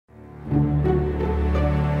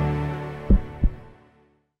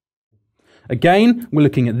Again, we're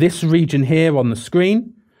looking at this region here on the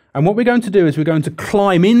screen. And what we're going to do is we're going to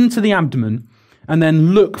climb into the abdomen and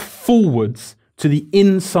then look forwards to the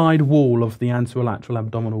inside wall of the anterolateral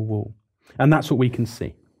abdominal wall. And that's what we can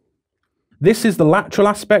see. This is the lateral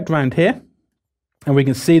aspect round here. And we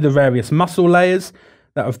can see the various muscle layers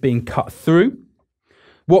that have been cut through.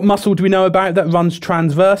 What muscle do we know about that runs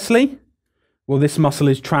transversely? Well, this muscle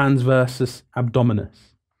is transversus abdominis.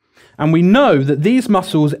 And we know that these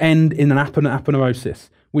muscles end in an aponeurosis,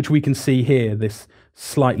 which we can see here, this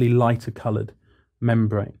slightly lighter coloured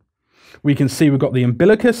membrane. We can see we've got the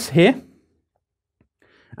umbilicus here.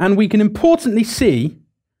 And we can importantly see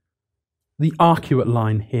the arcuate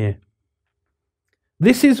line here.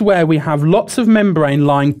 This is where we have lots of membrane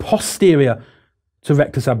lying posterior to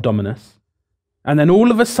rectus abdominis. And then all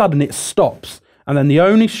of a sudden it stops. And then the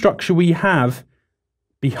only structure we have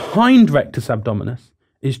behind rectus abdominis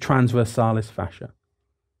is transversalis fascia.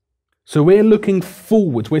 So we're looking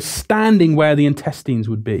forwards. We're standing where the intestines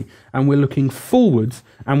would be. And we're looking forwards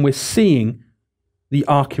and we're seeing the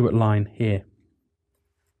arcuate line here.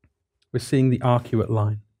 We're seeing the arcuate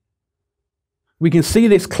line. We can see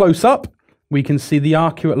this close up. We can see the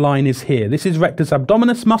arcuate line is here. This is rectus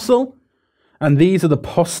abdominis muscle. And these are the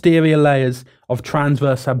posterior layers of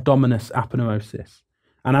transverse abdominis aponeurosis.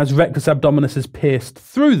 And as rectus abdominis is pierced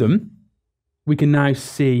through them, we can now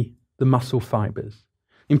see the muscle fibers.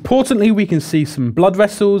 Importantly, we can see some blood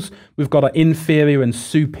vessels. We've got our inferior and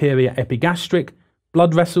superior epigastric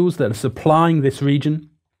blood vessels that are supplying this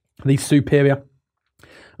region. These inferior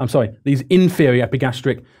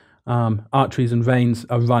epigastric arteries and veins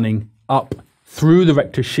are running up through the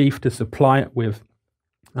rectus sheath to supply it with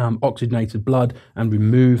oxygenated blood and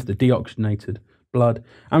remove the deoxygenated blood.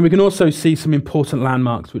 And we can also see some important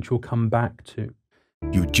landmarks which we'll come back to.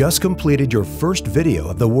 You just completed your first video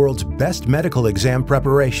of the world's best medical exam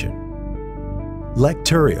preparation.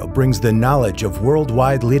 Lecturio brings the knowledge of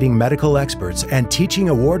worldwide leading medical experts and teaching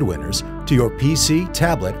award winners to your PC,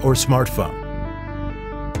 tablet, or smartphone.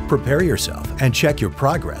 Prepare yourself and check your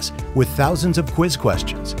progress with thousands of quiz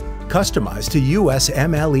questions customized to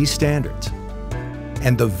USMLE standards.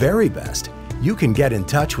 And the very best, you can get in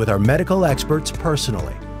touch with our medical experts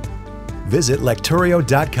personally. Visit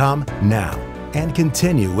Lecturio.com now and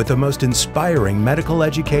continue with the most inspiring medical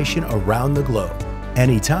education around the globe,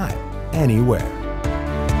 anytime, anywhere.